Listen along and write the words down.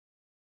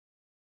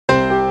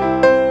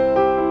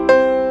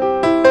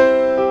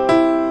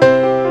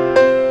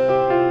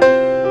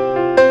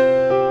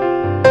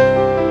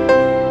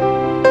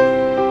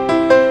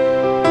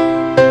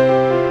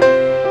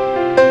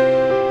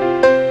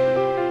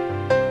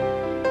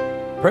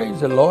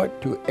Praise the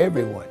Lord to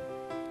everyone.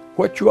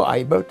 What you are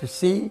about to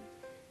see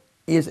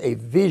is a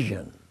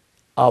vision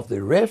of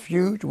the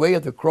Refuge Way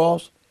of the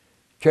Cross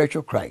Church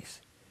of Christ.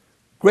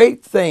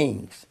 Great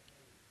things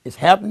is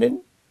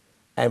happening,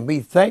 and we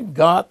thank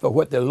God for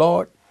what the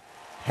Lord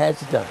has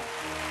done.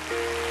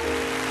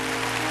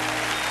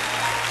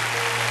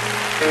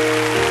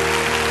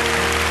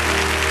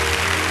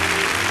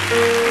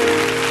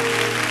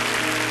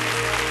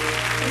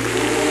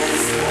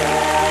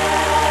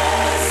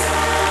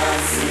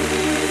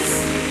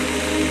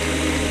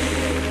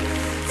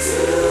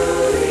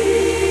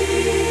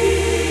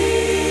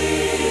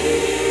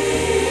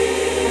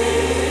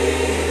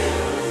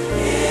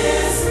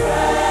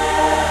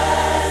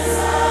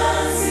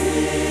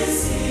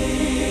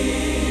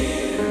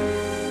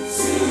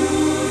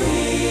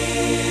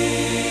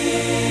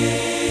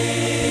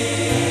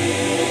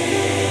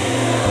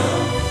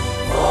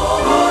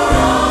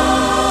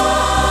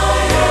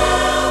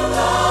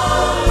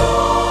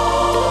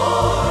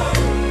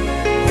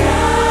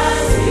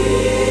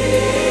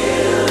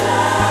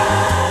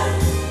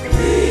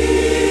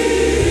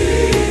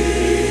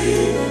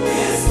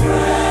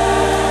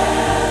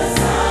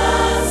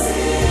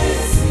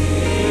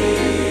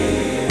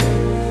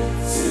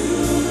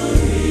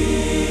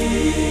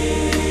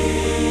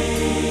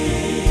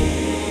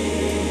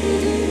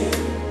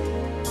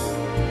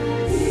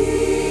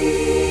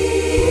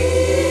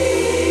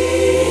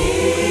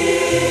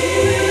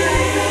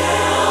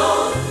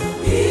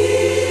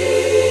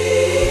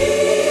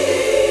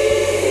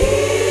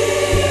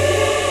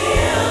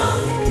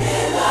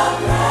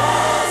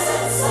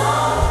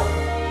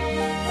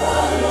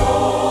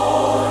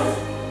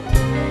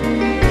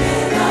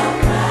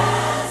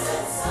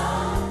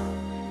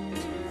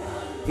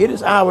 It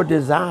is our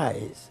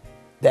desires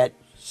that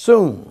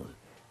soon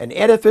an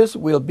edifice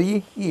will be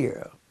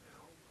here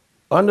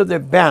under the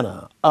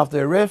banner of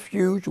the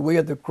Refuge Way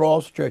of the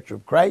Cross Church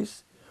of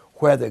Christ,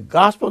 where the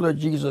gospel of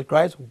Jesus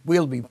Christ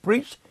will be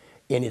preached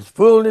in its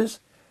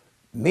fullness.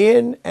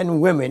 Men and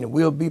women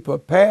will be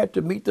prepared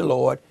to meet the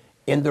Lord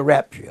in the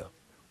rapture.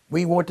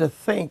 We want to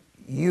thank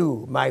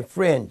you, my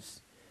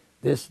friends,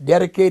 this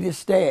dedicated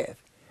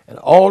staff, and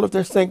all of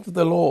the saints of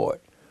the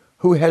Lord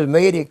who has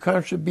made a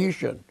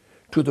contribution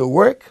to the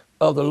work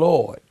of the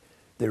Lord,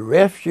 the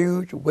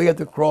Refuge Way of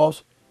the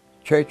Cross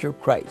Church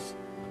of Christ.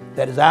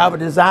 That is our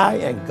desire,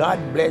 and God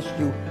bless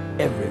you,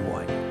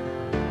 everyone.